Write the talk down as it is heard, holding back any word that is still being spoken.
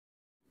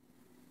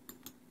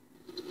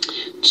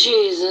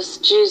Jesus,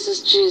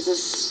 Jesus,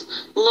 Jesus.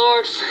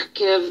 Lord,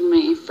 forgive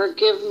me.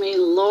 Forgive me,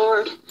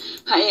 Lord.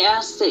 I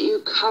ask that you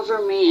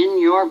cover me in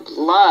your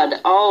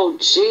blood. Oh,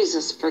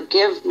 Jesus,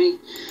 forgive me.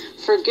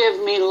 Forgive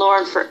me,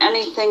 Lord, for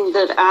anything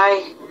that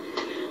I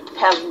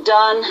have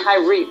done. I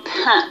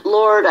repent,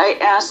 Lord. I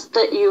ask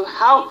that you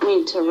help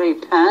me to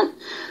repent.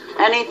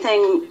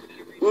 Anything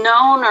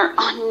known or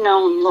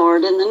unknown,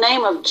 Lord, in the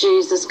name of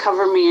Jesus,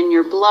 cover me in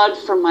your blood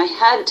from my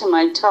head to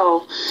my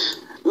toe.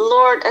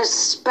 Lord,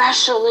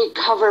 especially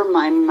cover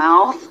my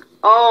mouth.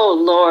 Oh,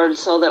 Lord,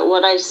 so that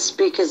what I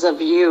speak is of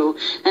you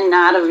and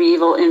not of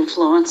evil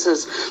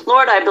influences.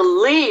 Lord, I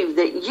believe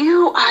that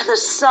you are the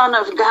Son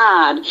of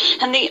God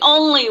and the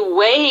only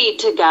way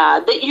to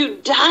God, that you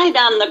died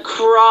on the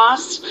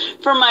cross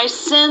for my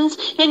sins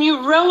and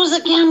you rose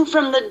again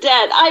from the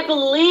dead. I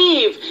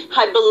believe.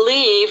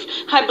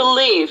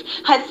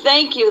 I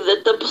thank you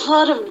that the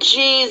blood of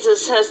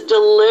Jesus has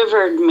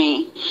delivered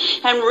me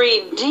and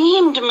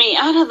redeemed me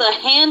out of the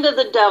hand of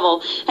the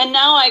devil. And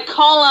now I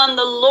call on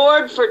the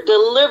Lord for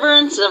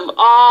deliverance of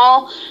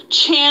all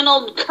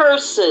channeled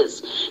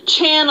curses,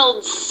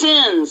 channeled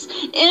sins,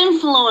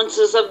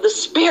 influences of the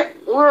spirit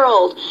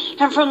world,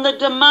 and from the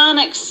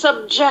demonic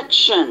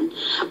subjection.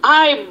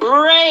 I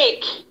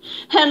break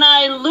and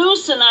I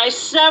loose and I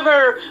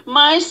sever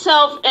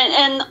myself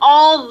and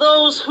all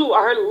those who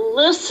are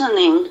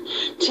listening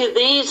to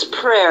these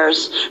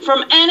prayers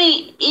from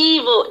any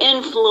evil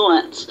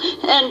influence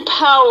and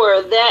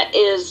power that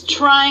is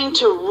trying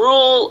to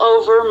rule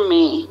over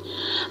me.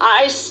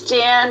 I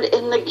stand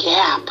in the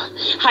gap.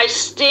 I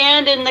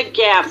stand in the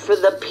gap for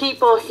the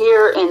people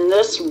here in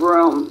this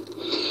room.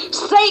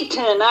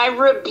 Satan, I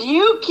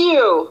rebuke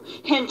you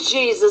in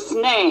Jesus'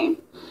 name.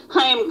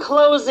 I am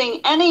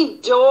closing any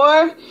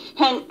door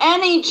and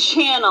any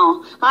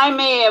channel I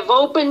may have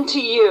opened to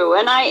you,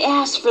 and I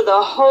ask for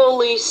the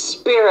Holy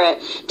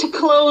Spirit to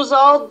close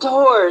all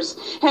doors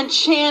and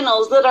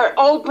channels that are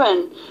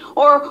open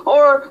or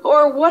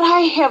what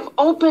I have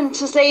opened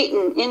to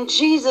Satan in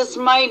Jesus'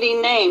 mighty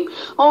name.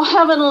 Oh,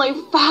 Heavenly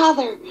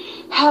Father,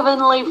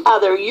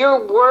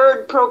 your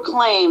word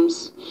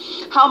proclaims,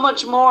 how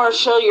much more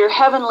shall your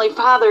Heavenly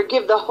Father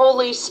give the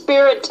Holy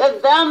Spirit to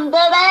them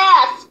that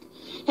ask?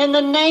 In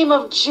the name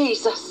of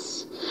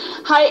Jesus,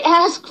 I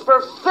ask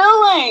for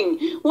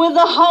filling with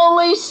the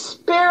Holy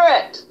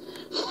Spirit.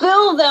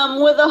 Fill them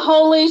with the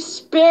Holy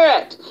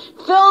Spirit.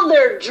 Fill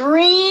their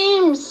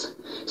dreams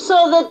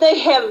so that they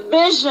have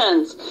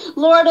visions.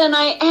 Lord, and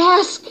I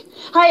ask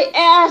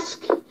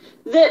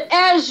that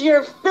as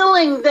you're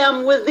filling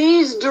them with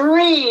these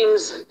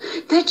dreams,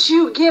 that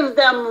you give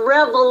them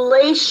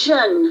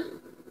revelation.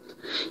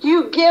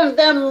 You give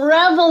them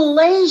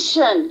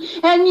revelation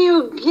and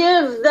you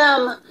give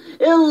them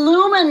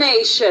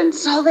illumination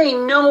so they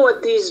know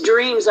what these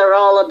dreams are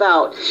all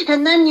about.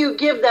 And then you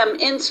give them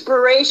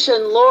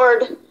inspiration,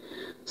 Lord,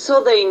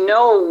 so they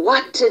know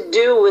what to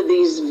do with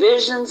these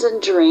visions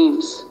and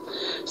dreams,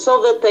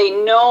 so that they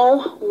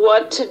know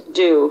what to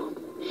do.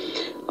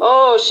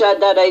 Oh,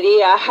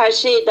 Shadararia,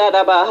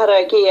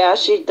 Hashidarabahaраkia,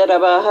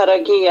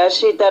 Shidarabaharakia,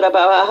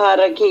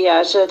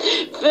 Shidarabaharakia.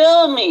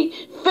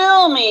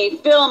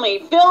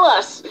 Fill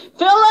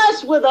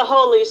us with the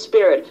Holy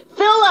Spirit.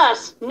 Fill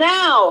us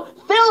now.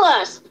 Fill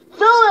us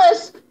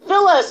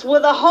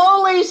with the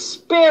Holy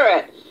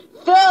Spirit.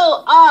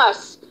 Fill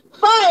us.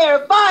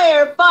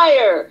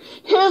 Fire.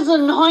 His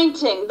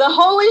anointing, the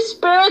Holy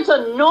Spirit's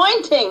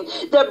anointing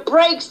that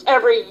breaks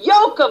every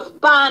yoke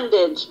of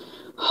bondage.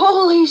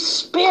 Holy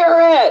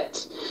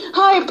Spirit,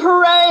 I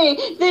pray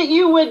that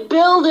you would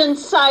build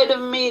inside of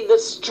me the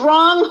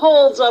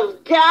strongholds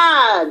of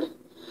God.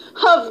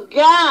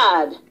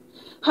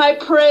 I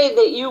pray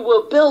that you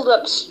will build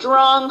up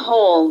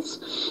strongholds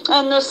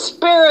and the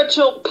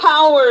spiritual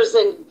powers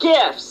and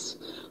gifts,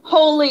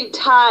 holy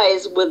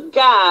ties with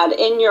God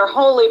in your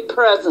holy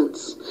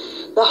presence,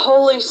 the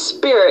Holy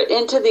Spirit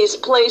into these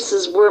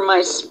places where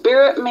my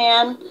spirit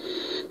man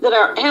that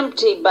are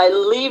empty by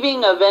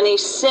leaving of any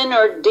sin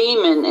or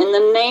demon in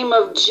the name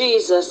of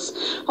Jesus.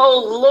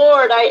 Oh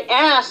Lord, I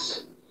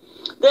ask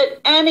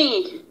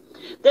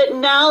that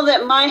now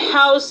that my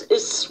house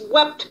is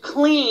swept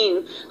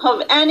clean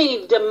of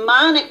any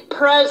demonic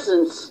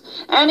presence,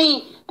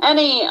 any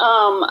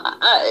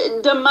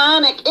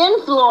demonic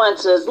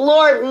influences,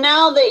 Lord,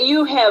 now that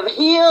you have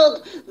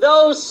healed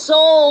those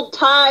soul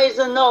ties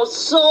and those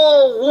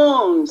soul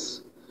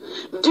wounds,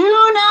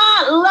 do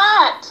not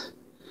let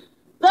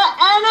the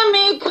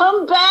enemy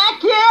come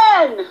back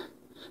in.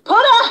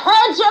 Put a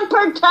hedge of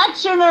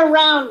protection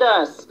around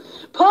us.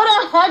 Put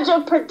a hedge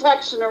of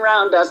protection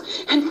around us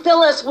and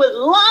fill us with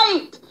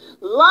light.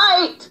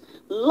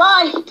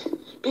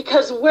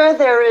 Because where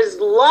there is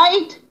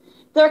light,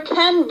 there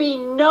can be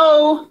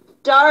no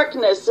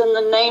darkness in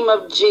the name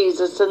of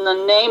Jesus, in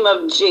the name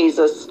of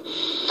Jesus.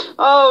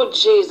 Oh,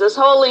 Jesus,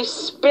 Holy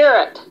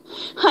Spirit,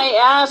 I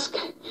ask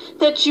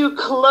that you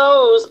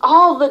close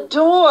all the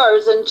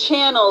doors and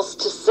channels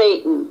to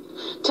Satan,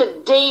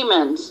 to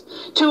demons,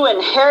 to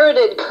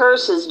inherited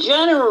curses,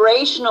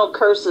 generational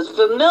curses,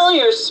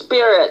 familiar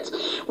spirits,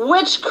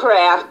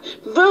 witchcraft,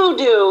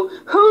 voodoo,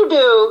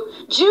 hoodoo,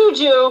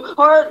 juju,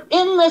 or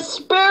in the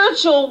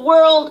spiritual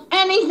world,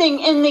 anything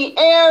in the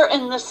air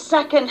in the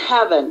second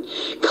heaven.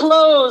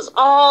 Close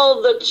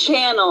all the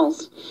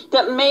channels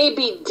that may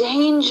be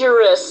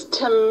dangerous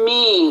to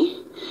me.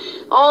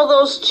 All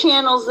those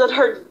channels that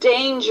are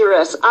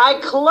dangerous, I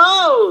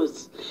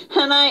close.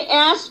 And I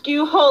ask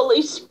you,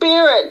 Holy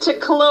Spirit, to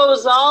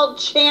close all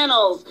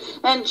channels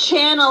and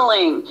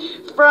channeling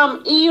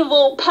from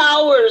evil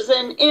powers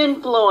and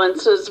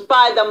influences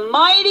by the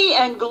mighty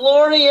and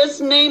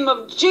glorious name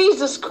of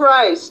Jesus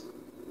Christ.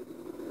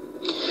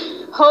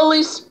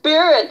 Holy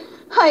Spirit,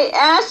 I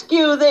ask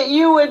you that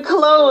you would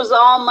close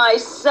all my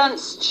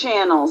sense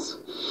channels,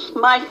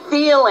 my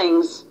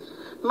feelings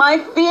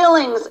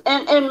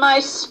and my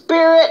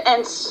spirit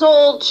and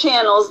soul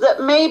channels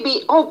that may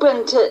be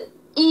open to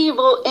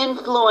evil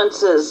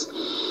influences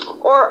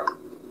or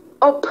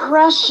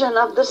oppression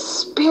of the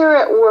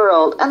spirit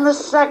world and the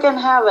second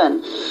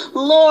heaven.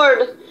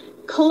 Lord,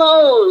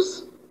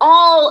 close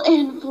all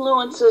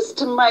influences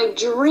to my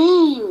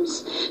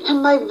dreams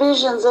and my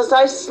visions as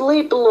I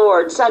sleep,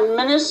 Lord. Send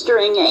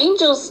ministering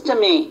angels to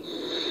me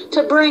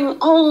to bring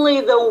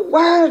only the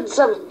words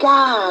of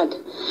God.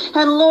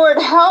 And Lord,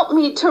 help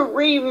me to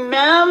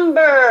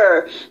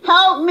remember.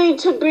 Help me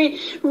to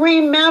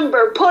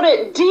remember. Put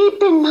it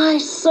deep in my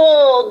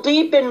soul,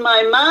 deep in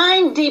my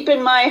mind, deep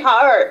in my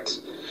heart.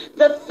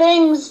 The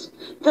things,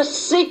 the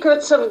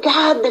secrets of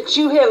God that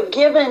you have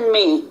given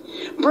me.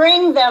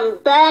 Bring them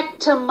back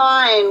to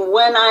mind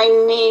when I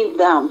need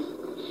them.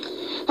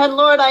 And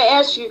Lord, I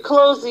ask you,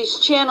 close these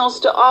channels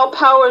to all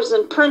powers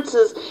and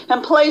princes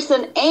and place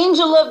an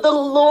angel of the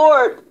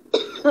Lord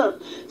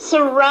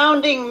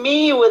surrounding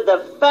me with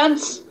a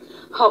fence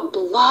of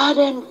blood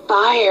and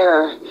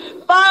fire.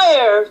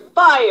 Fire,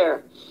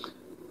 fire.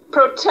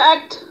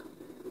 Protect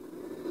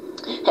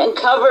and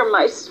cover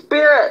my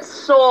spirit,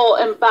 soul,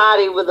 and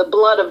body with the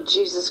blood of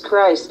Jesus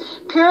Christ.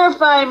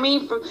 Purify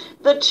me from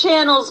the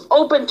channels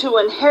open to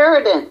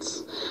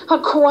inheritance,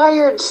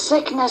 acquired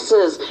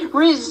sicknesses,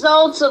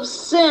 results of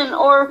sin,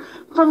 or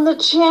from the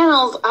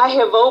channels I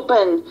have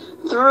opened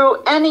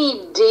through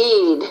any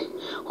deed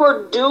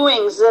or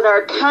doings that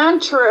are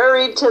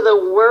contrary to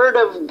the Word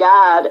of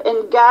God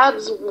and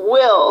God's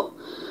will.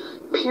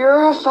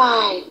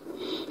 Purify.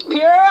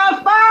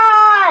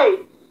 Purify!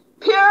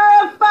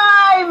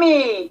 Purify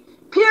me!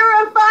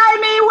 Purify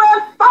me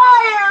with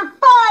fire,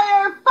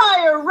 fire,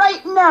 fire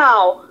right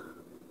now!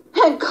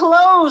 And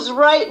close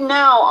right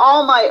now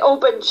all my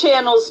open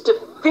channels to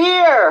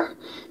fear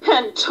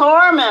and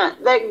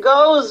torment that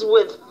goes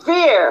with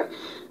fear.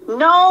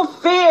 No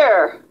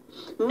fear,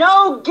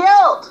 no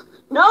guilt,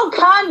 no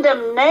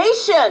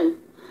condemnation,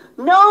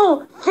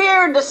 no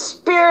fear, the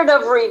spirit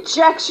of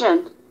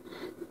rejection.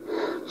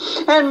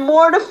 And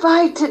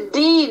mortified to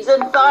deeds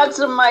and thoughts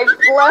of my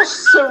flesh,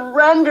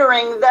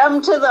 surrendering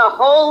them to the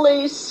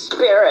Holy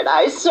Spirit.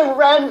 I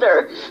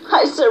surrender.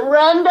 I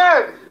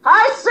surrender.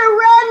 I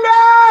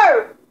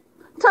surrender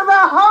to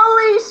the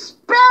Holy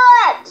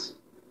Spirit.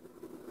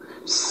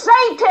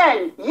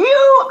 Satan,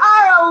 you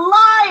are a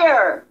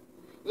liar.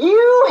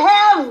 You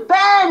have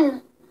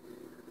been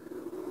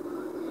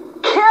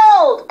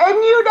killed and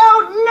you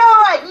don't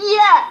know it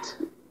yet.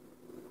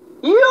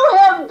 You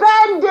have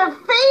been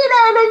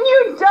defeated and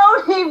you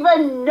don't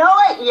even know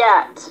it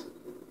yet.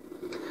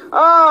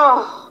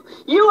 Oh,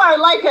 you are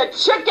like a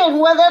chicken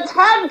with its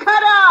head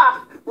cut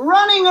off,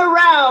 running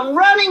around,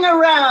 running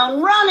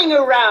around, running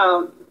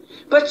around.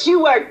 But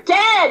you are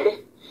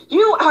dead.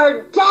 You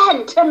are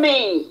dead to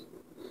me.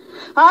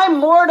 I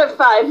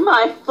mortified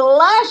my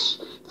flesh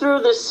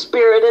through the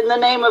Spirit in the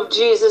name of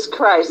Jesus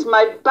Christ.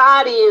 My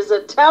body is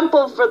a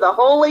temple for the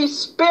Holy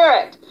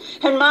Spirit.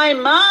 And my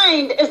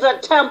mind is a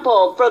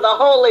temple for the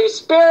Holy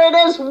Spirit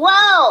as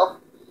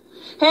well.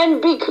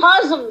 And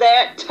because of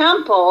that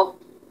temple,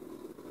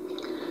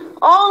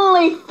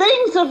 only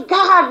things of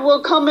God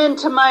will come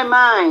into my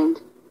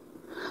mind.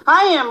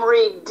 I am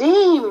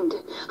redeemed.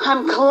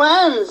 I'm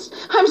cleansed.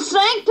 I'm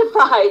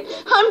sanctified.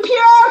 I'm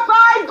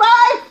purified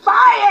by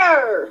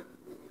fire.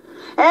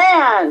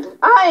 And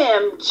I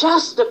am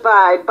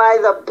justified by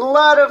the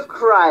blood of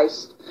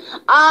Christ.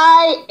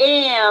 I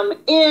am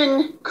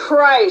in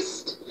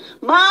Christ.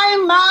 My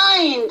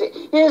mind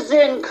is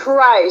in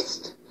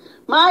Christ.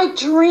 My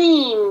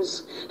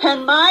dreams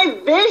and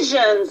my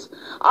visions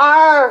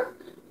are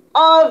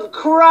of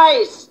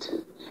Christ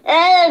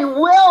and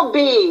will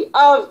be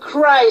of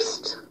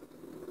Christ.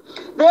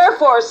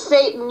 Therefore,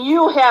 Satan,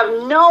 you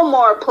have no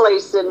more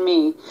place in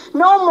me,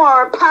 no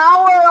more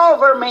power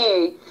over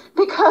me,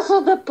 because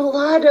of the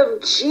blood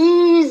of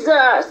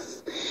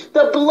Jesus,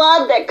 the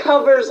blood that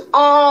covers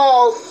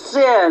all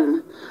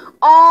sin,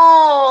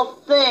 all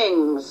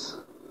things.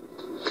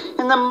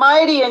 In the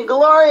mighty and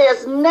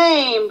glorious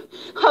name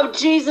of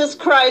Jesus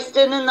Christ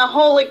and in the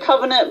holy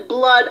covenant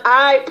blood,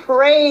 I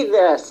pray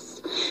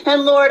this.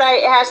 And Lord, I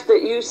ask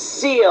that you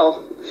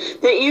seal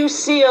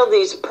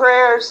these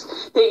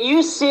prayers, that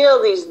you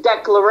seal these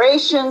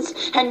declarations,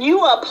 and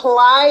you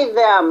apply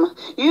them.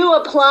 You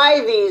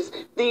apply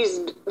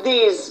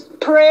these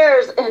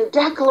prayers and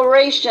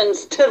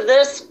declarations to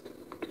this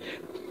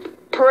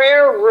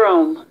prayer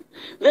room,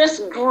 this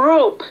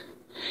group,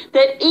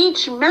 that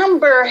each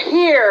member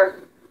here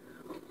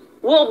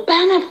will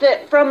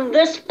benefit from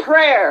this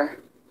prayer,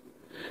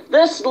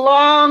 this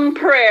long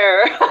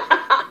prayer.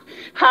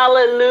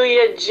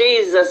 Hallelujah,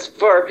 Jesus,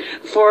 for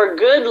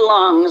good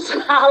lungs.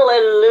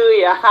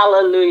 Hallelujah,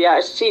 hallelujah.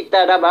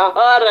 Ashita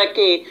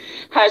rabahoraki,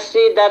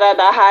 hashita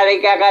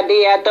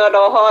raharigagadia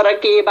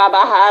torohoraki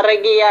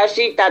babaharagi,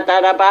 ashita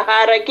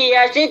rabaharaki,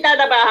 ashita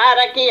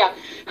rabaharaki,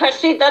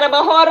 hashita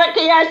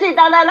rabahoraki,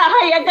 ashita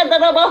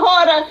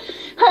rahayakadabahora,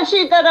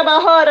 hashita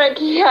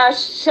rabahoraki,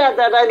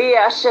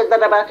 ashadararia,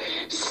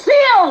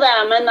 seal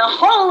them in the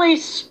Holy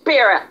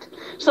Spirit,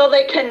 so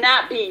they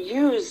cannot be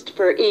used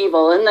for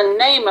evil. In the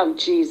name of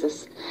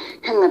Jesus.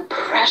 In the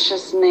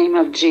precious name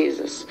of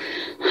Jesus.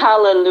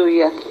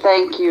 Hallelujah.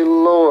 Thank you,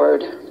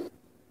 Lord.